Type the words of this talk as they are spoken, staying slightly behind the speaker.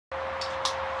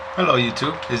Hello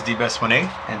YouTube, this is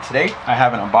the1byone, and today I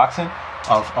have an unboxing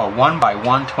of a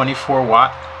 1x1 24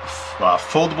 watt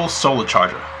foldable solar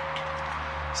charger.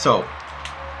 So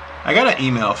I got an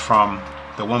email from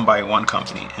the 1byone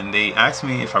company, and they asked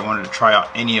me if I wanted to try out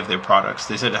any of their products.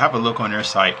 They said to have a look on their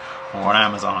site or on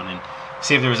Amazon and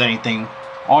see if there was anything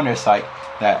on their site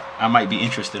that I might be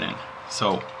interested in.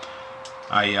 So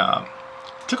I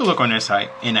took a look on their site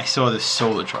and I saw this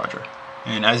solar charger.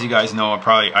 And as you guys know,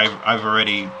 I've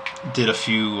already did a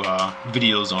few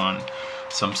videos on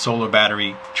some solar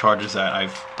battery chargers that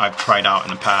I've tried out in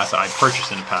the past, I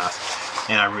purchased in the past,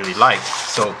 and I really liked.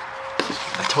 So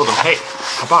I told them, hey,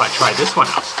 how about I try this one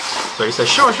out? So he said,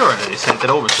 sure, and they sent it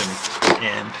over to me.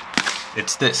 And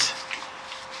it's this.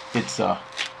 It's a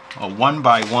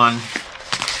 1x1.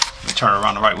 Let me turn it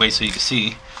around the right way so you can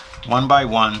see.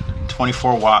 1x1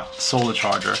 24 watt solar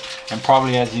charger, and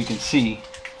probably as you can see,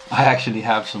 I actually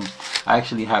have some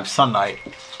sunlight.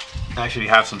 I actually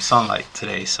have some sunlight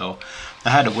today, so I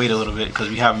had to wait a little bit because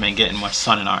we haven't been getting much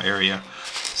sun in our area.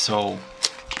 So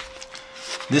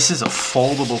this is a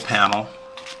foldable panel,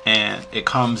 and it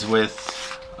comes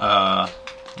with a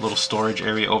little storage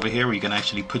area over here where you can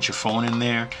actually put your phone in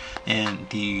there, and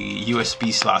the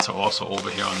USB slots are also over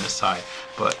here on this side.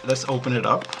 But let's open it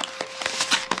up.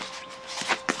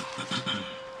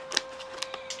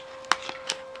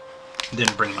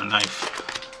 Didn't bring my knife,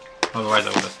 otherwise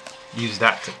I would have used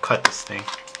that to cut this thing.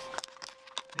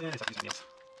 And it's using this.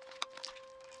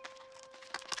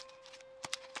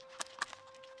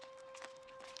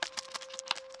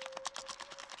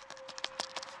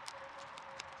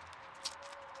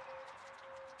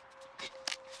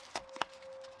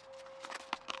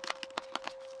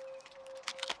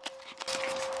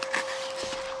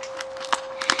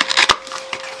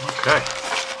 Okay,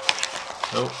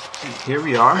 so here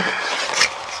we are.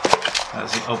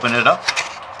 As we open it up,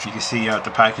 you can see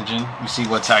the packaging. You see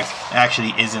what's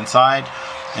actually is inside,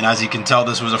 and as you can tell,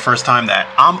 this was the first time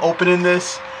that I'm opening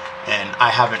this, and I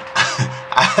haven't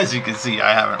as you can see,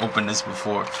 I haven't opened this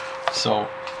before. So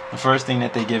the first thing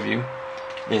that they give you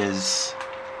is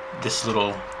this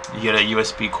little, you get a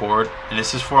USB cord, and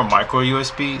this is for a micro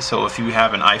USB. So if you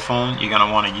have an iPhone, you're gonna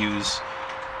want to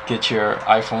get your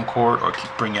iPhone cord, or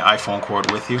bring your iPhone cord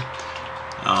with you.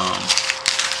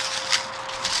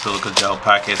 Silica gel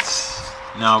packets.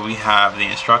 Now we have the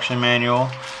instruction manual,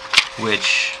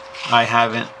 which I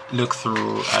haven't looked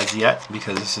through as yet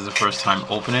because this is the first time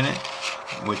opening it,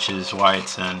 which is why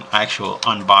it's an actual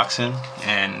unboxing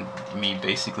and me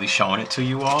basically showing it to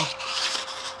you all.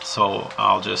 So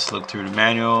I'll just look through the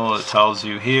manual. It tells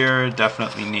you here,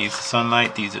 definitely needs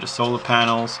sunlight. These are the solar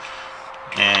panels,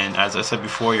 and as I said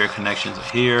before, your connections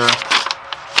are here.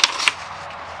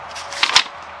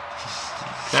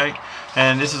 Okay.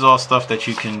 And this is all stuff that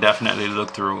you can definitely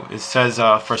look through. It says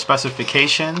for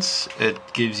specifications, it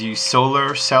gives you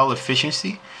solar cell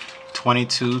efficiency,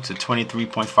 22 to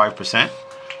 23.5%.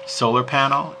 Solar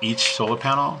panel, each solar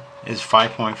panel is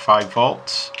 5.5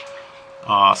 volts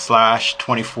 /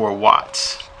 24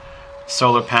 watts.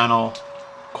 Solar panel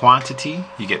quantity,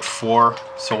 you get 4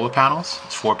 solar panels,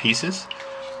 it's 4 pieces.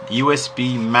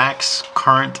 USB max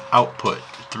current output,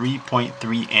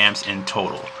 3.3 amps in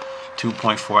total.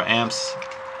 2.4 amps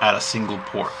at a single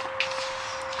port.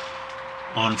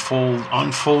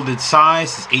 Unfolded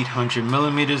size is 800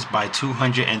 millimeters by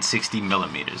 260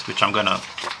 millimeters, which I'm gonna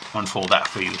unfold that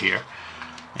for you here.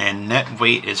 And net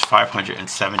weight is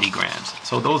 570 grams.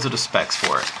 So those are the specs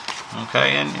for it.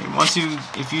 Okay, and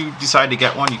if you decide to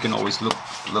get one, you can always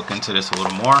look into this a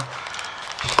little more.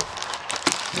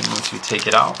 And once you take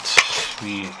it out,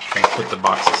 we can put the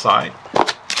box aside.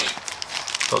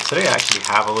 So today I actually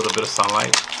have a little bit of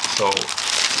sunlight, so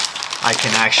I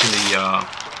can actually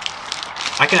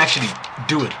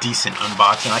do a decent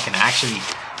unboxing. I can actually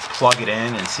plug it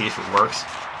in and see if it works.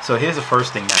 So here's the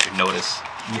first thing that you notice.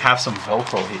 You have some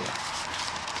Velcro here,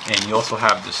 and you also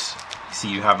have this. See,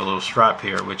 you have a little strap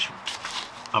here, which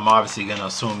I'm obviously gonna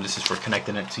assume this is for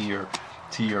connecting it to your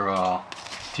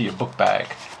book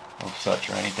bag of such,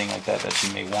 or anything like that that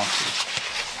you may want to.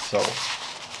 So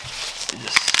you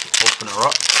just open her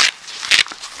up.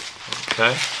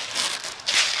 Okay.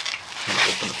 I'm gonna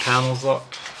open the panels up,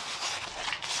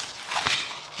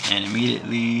 and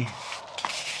immediately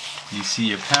you see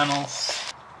your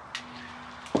panels.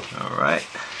 Alright.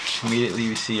 Immediately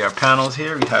you see our panels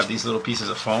here. We have these little pieces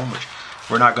of foam, which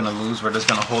we're not gonna lose. We're just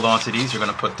gonna hold on to these. We're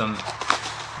gonna put them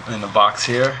in the box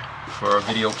here for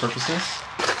video purposes.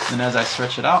 And as I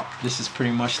stretch it out, this is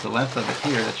pretty much the length of it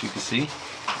here that you can see.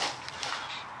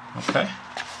 Okay.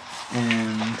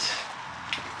 And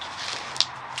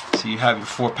So you have your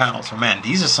 4 panels. So man,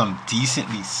 these are some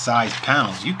decently sized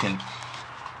panels. You can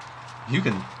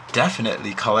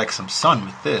definitely collect some sun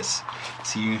with this.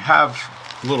 So you have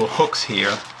little hooks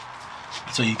here,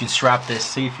 so you can strap this.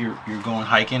 Say if you're going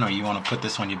hiking or you want to put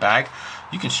this on your bag,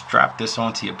 you can strap this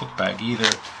onto your book bag,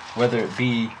 either whether it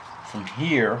be from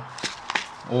here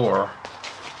or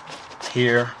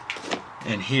here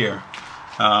and here.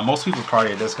 Most people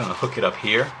probably are just gonna hook it up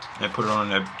here and put it on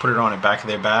the back of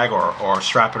their bag, or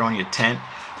strap it on your tent,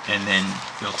 and then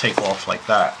it'll take off like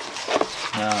that.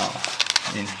 Now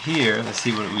in here, let's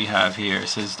see what we have here. It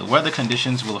says the weather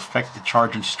conditions will affect the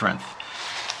charging strength.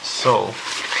 So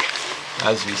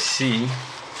as we see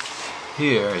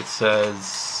here, it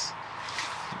says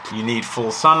you need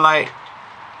full sunlight,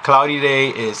 cloudy day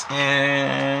is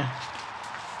and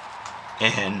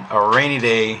a rainy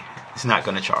day is not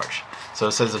going to charge. So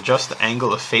it says adjust the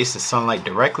angle to face the sunlight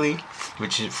directly,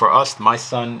 which is, for us, my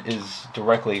sun is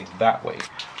directly that way,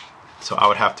 so I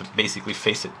would have to basically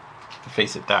face it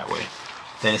that way.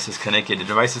 Then it says connect the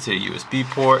devices to the USB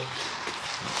port.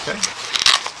 Okay.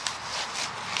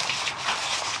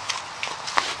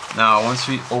 Now once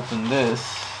we open this,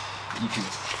 you can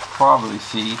probably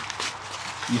see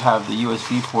you have the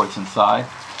USB ports inside.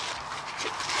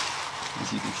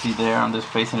 As you can see there, I'm just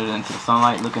facing it into the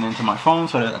sunlight, looking into my phone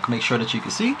so that I can make sure that you can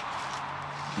see.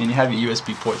 And you have your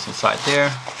USB ports inside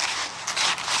there.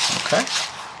 Okay,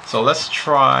 so let's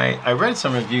try. I read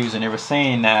some reviews and they were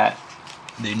saying that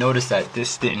they noticed that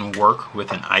this didn't work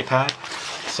with an iPad.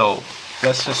 So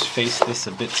let's just face this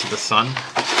a bit to the sun.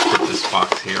 Put this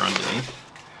box here underneath.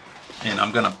 And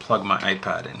I'm gonna plug my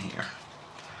iPad in here.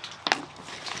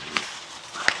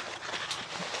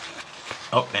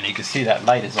 Oh, and you can see that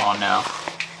light is on now.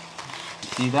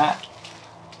 See that?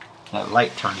 That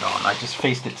light turned on. I just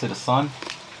faced it to the sun,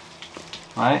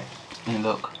 right? And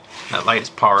look, that light is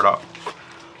powered up.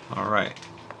 All right.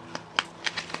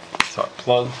 So I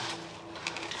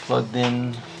plugged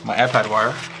in my iPad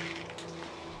wire,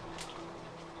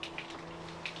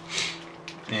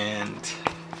 and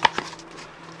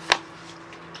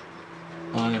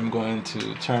I'm going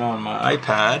to turn on my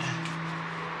iPad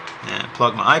and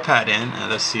plug my iPad in,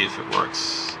 and let's see if it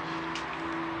works.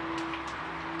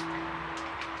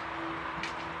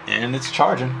 And it's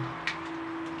charging.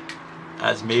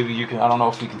 As maybe you can, I don't know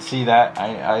if you can see that.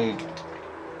 I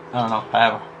don't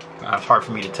know. It's hard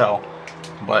for me to tell,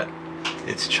 but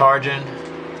it's charging.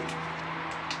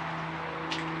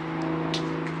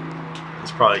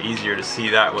 It's probably easier to see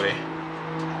that way.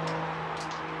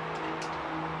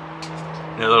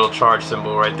 The little charge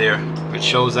symbol right there, which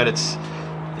shows that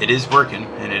it is working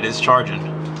and it is charging.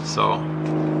 So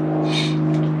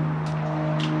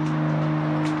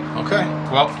okay,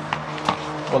 well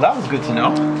that was good to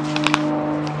know.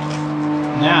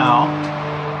 Now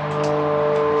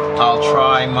I'll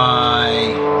try my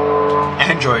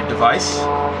Android device,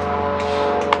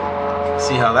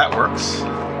 see how that works.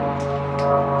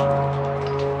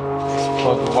 Just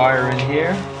plug the wire in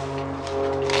here.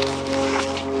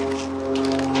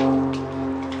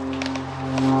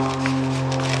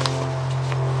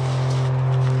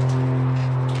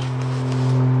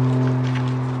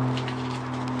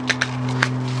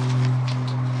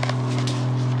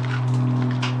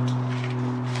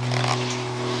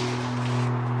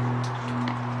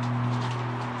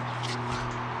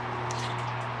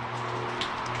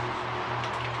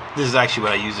 This is actually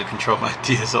what I use to control my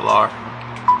DSLR.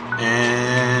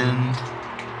 And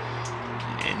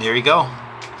there you go.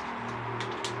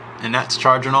 And that's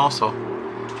charging also.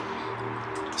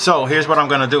 So here's what I'm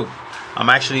gonna do.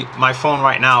 My phone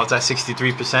right now is at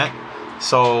 63%.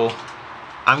 So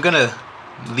I'm gonna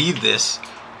leave this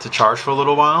to charge for a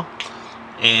little while,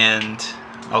 and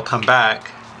I'll come back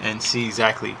and see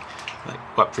exactly like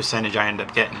what percentage I end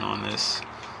up getting on this.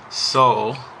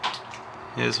 So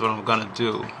here's what I'm gonna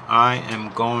do. I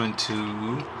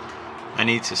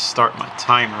need to start my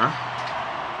timer.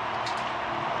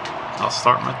 I'll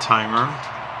start my timer.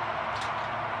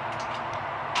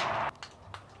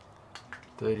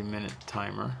 30-minute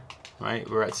timer, right?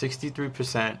 We're at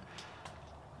 63%,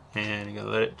 and you're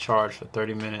gonna let it charge for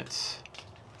 30 minutes.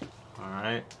 All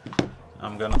right,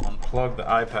 I'm gonna unplug the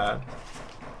iPad.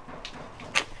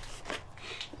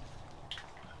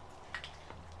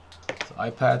 So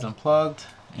iPad's unplugged,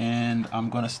 and I'm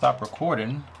gonna stop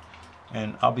recording,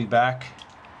 and I'll be back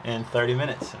in 30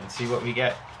 minutes and see what we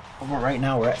get. Well, right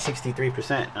now we're at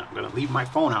 63%. I'm gonna leave my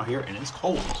phone out here, and it's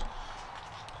cold.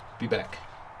 Be back.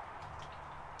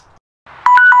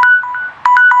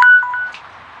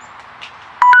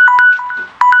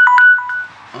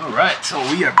 Alright, so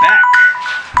we are back.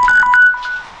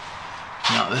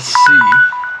 Now let's see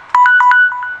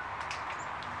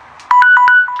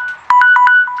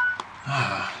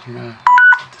Yeah,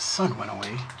 the sun went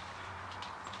away.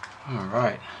 All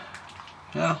right.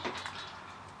 Yeah,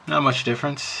 not much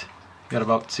difference. Got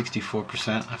about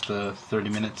 64% after 30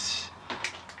 minutes.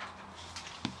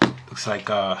 Looks like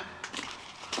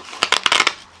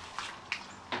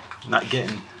not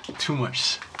getting too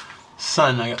much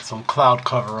sun. I got some cloud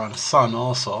cover on the sun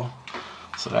also,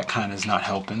 so that kind of is not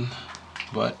helping,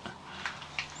 but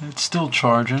it's still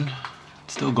charging,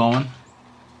 it's still going.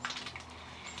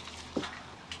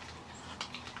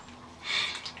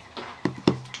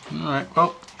 All right,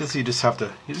 well, I guess you just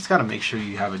gotta make sure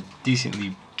you have a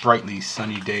decently brightly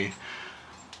sunny day.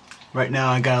 Right now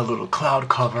I got a little cloud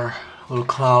cover, a little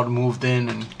cloud moved in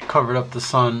and covered up the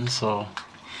sun, so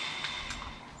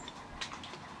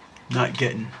not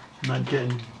getting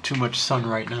too much sun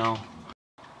right now.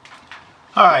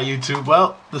 Alright YouTube,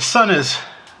 well, the sun is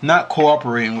not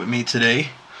cooperating with me today,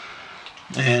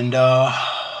 and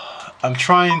I'm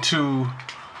trying to,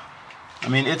 I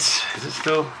mean, it's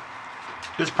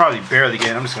probably barely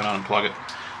getting, I'm just gonna unplug it,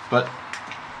 but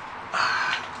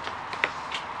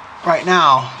right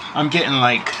now I'm getting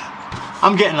like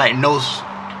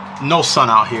no sun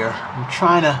out here. I'm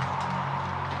trying to,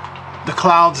 the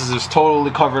clouds is just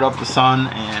totally covered up the sun,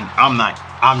 and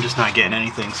I'm just not getting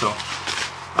anything. So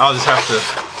I'll just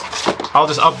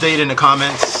update in the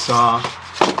comments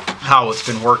how it's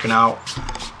been working out.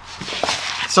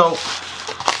 So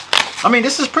I mean,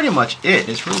 this is pretty much it.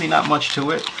 It's really not much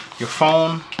to it. Your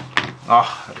phone,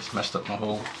 oh, I just messed up my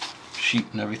whole sheet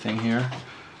and everything here.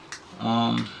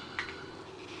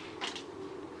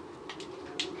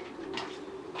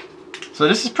 So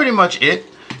this is pretty much it.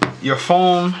 Your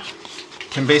phone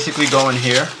can basically go in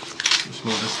here. Let's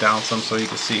move this down some so you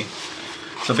can see.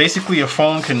 So basically your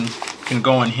phone can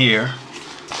go in here,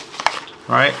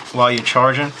 right, while you're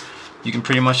charging. You can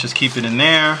pretty much just keep it in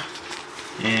there.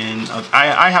 And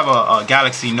I have a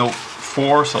Galaxy Note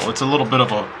 4, so it's a little bit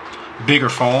of a bigger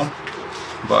phone,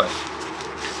 but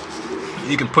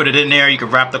you can put it in there. You can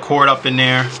wrap the cord up in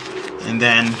there, and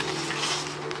then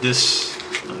this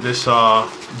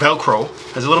Velcro,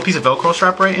 there's a little piece of Velcro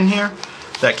strap right in here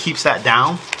that keeps that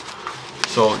down.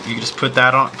 So you can just put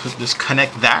that on, just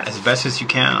connect that as best as you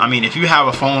can. I mean, if you have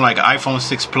a phone like an iPhone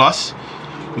 6 Plus,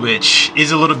 which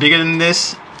is a little bigger than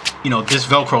this, you know, this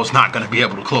Velcro is not going to be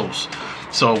able to close.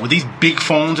 So with these big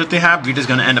phones that they have, you're just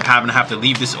going to end up having to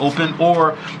leave this open.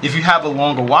 Or if you have a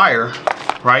longer wire,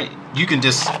 right, you can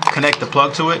just connect the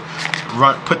plug to it,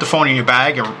 put the phone in your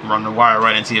bag and run the wire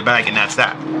right into your bag, and that's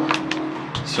that.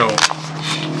 So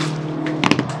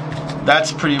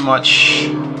that's pretty much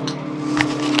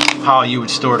how you would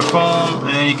store the phone.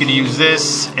 And then you could use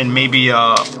this and maybe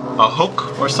a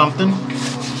hook or something.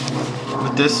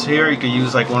 With this here, you could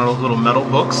use like one of those little metal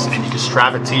hooks, and you can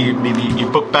strap it to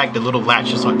your book bag, the little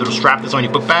latch, little strap that's on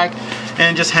your book bag,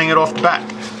 and just hang it off the back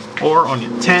or on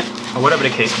your tent or whatever the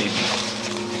case may be.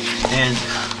 And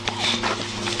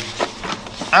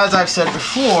as I've said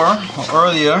before or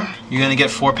earlier, you're gonna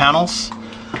get 4 panels,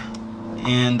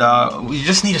 and you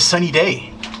just need a sunny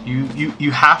day.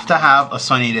 You have to have a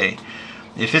sunny day.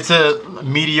 If it's a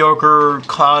mediocre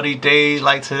cloudy day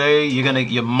like today,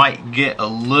 you might get a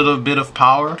little bit of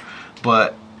power,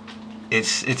 but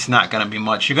it's not gonna be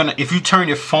much. If you turn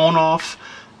your phone off,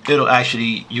 it'll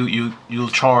actually you'll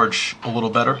charge a little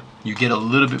better. You get a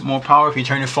little bit more power if you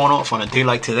turn your phone off on a day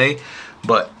like today,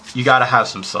 but you gotta have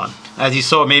some sun. As you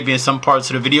saw maybe in some parts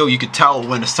of the video, you could tell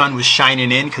when the sun was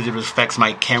shining in because it affects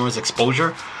my camera's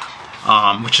exposure.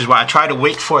 Which is why I try to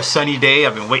wait for a sunny day.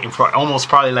 I've been waiting for almost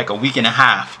probably like a week and a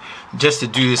half just to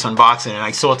do this unboxing, and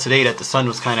I saw today that the sun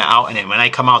was kind of out, and then when I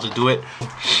come out to do it,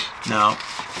 now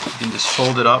you can just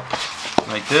fold it up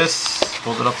like this,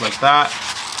 fold it up like that,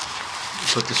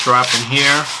 put the strap in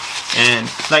here. And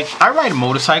like, I ride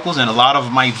motorcycles, and a lot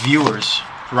of my viewers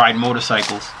ride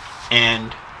motorcycles,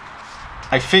 and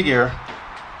I figure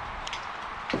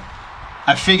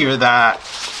that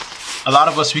a lot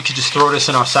of us, we could just throw this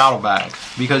in our saddle bag,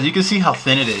 because you can see how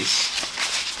thin it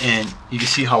is, and you can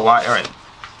see how wide. All right,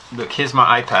 look, here's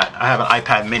my iPad. I have an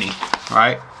iPad mini,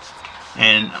 right?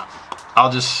 And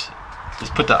I'll just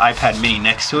put the iPad mini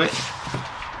next to it,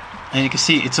 and you can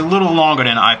see it's a little longer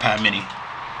than an iPad mini.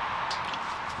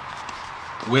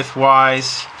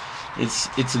 Width-wise, it's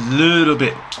a little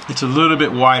bit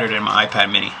wider than my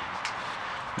iPad mini.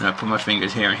 And I put my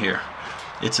fingers here and here.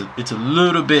 It's a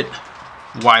little bit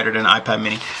wider than an iPad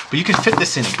mini, but you can fit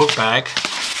this in a book bag.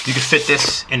 You can fit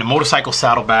this in a motorcycle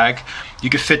saddle bag. You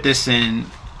can fit this in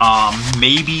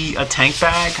maybe a tank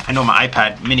bag. I know my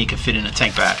iPad mini can fit in a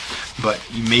tank bag, but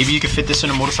maybe you can fit this in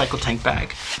a motorcycle tank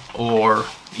bag. Or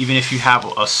even if you have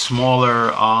a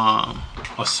smaller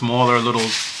little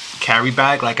carry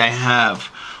bag like I have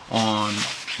on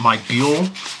my Buell,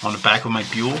 on the back of my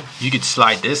Buell, you could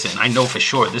slide this in. I know for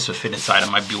sure this would fit inside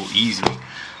of my Buell easily.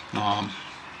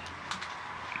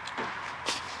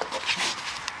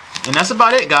 And that's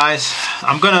about it, guys.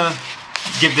 I'm gonna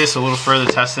give this a little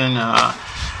further testing.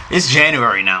 It's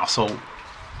January now, so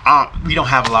we don't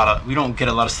get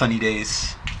a lot of sunny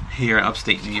days here in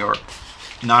upstate New York.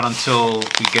 Not until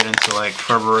we get into like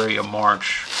February or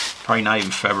March. Probably not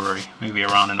even February, maybe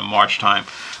around in the March time,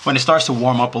 when it starts to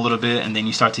warm up a little bit, and then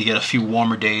you start to get a few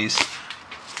warmer days.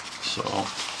 So,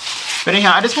 but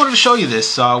anyhow, I just wanted to show you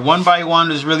this. 1byone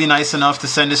was really nice enough to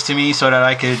send this to me so that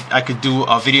I could do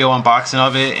a video unboxing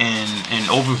of it and an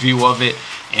overview of it.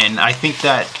 And I think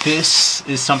that this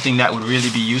is something that would really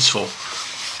be useful.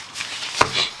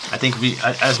 I think we,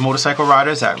 as motorcycle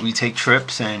riders, that we take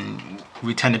trips and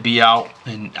we tend to be out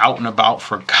and about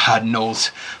for God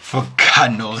knows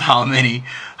how many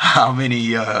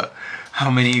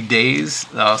days.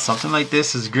 Something like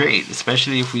this is great,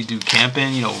 especially if we do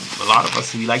camping. You know, a lot of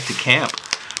us, we like to camp,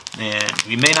 and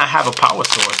we may not have a power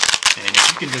source. And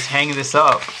if you can just hang this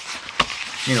up,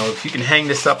 you know, if you can hang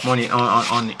this up on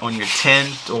your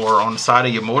tent or on the side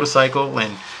of your motorcycle,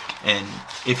 and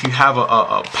if you have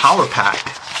a power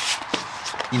pack,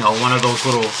 you know, one of those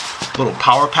little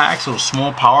power packs, little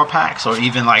small power packs, or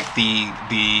even like the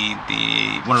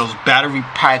one of those battery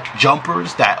pack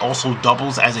jumpers that also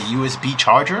doubles as a USB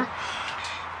charger,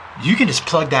 you can just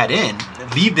plug that in,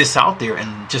 leave this out there,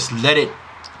 and just let it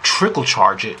trickle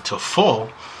charge it to full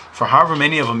for however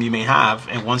many of them you may have.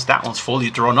 And once that one's full,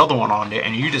 you throw another one on there,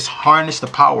 and you just harness the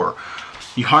power.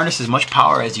 You harness as much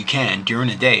power as you can during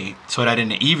the day, so that in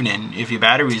the evening, if your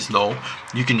battery is low,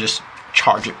 you can just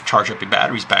charge up your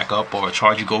batteries back up, or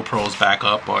charge your GoPros back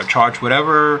up, or charge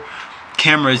whatever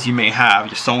cameras you may have,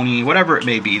 your Sony, whatever it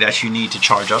may be that you need to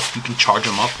charge up. You can charge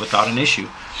them up without an issue.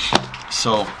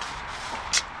 So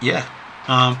yeah,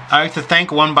 I'd like to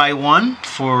thank 1byone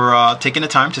for taking the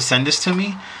time to send this to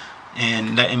me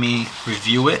and letting me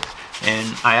review it.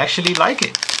 And I actually like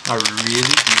it. I really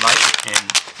do like it.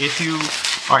 And if you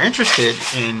are interested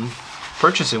in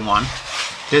purchasing one,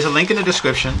 there's a link in the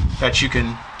description that you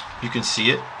can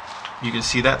see it. You can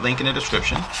see that link in the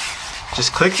description.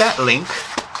 Just click that link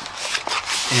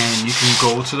and you can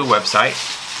go to the website,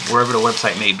 wherever the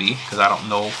website may be, because I don't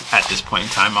know at this point in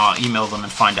time. I'll email them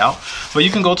and find out. But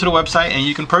you can go to the website and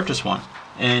you can purchase one.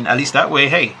 And at least that way,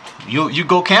 hey, you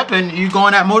go camping, you go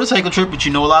on that motorcycle trip, which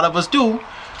you know a lot of us do,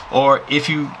 or if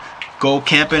you go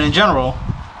camping in general,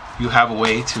 you have a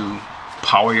way to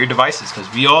power your devices,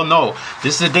 because we all know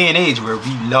this is a day and age where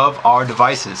we love our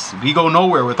devices. We go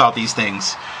nowhere without these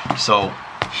things. So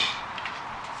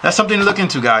that's something to look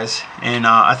into, guys. And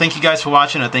I thank you guys for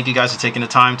watching. I thank you guys for taking the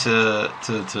time to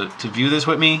view this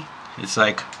with me. It's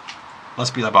like,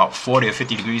 must be about 40 or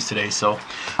 50 degrees today, so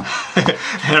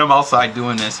and I'm outside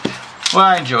doing this. Well,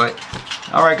 I enjoy it.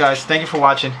 All right, guys, thank you for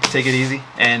watching. Take it easy,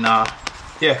 and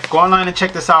yeah, go online and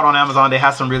check this out on Amazon. They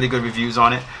have some really good reviews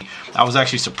on it. I was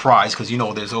actually surprised, because you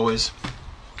know there's always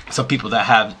some people that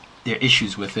have their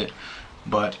issues with it,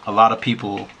 but a lot of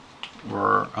people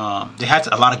were they had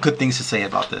a lot of good things to say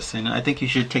about this, and I think you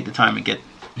should take the time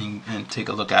and take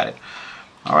a look at it.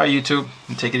 All right, YouTube,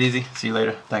 take it easy. See you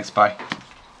later. Thanks. Bye.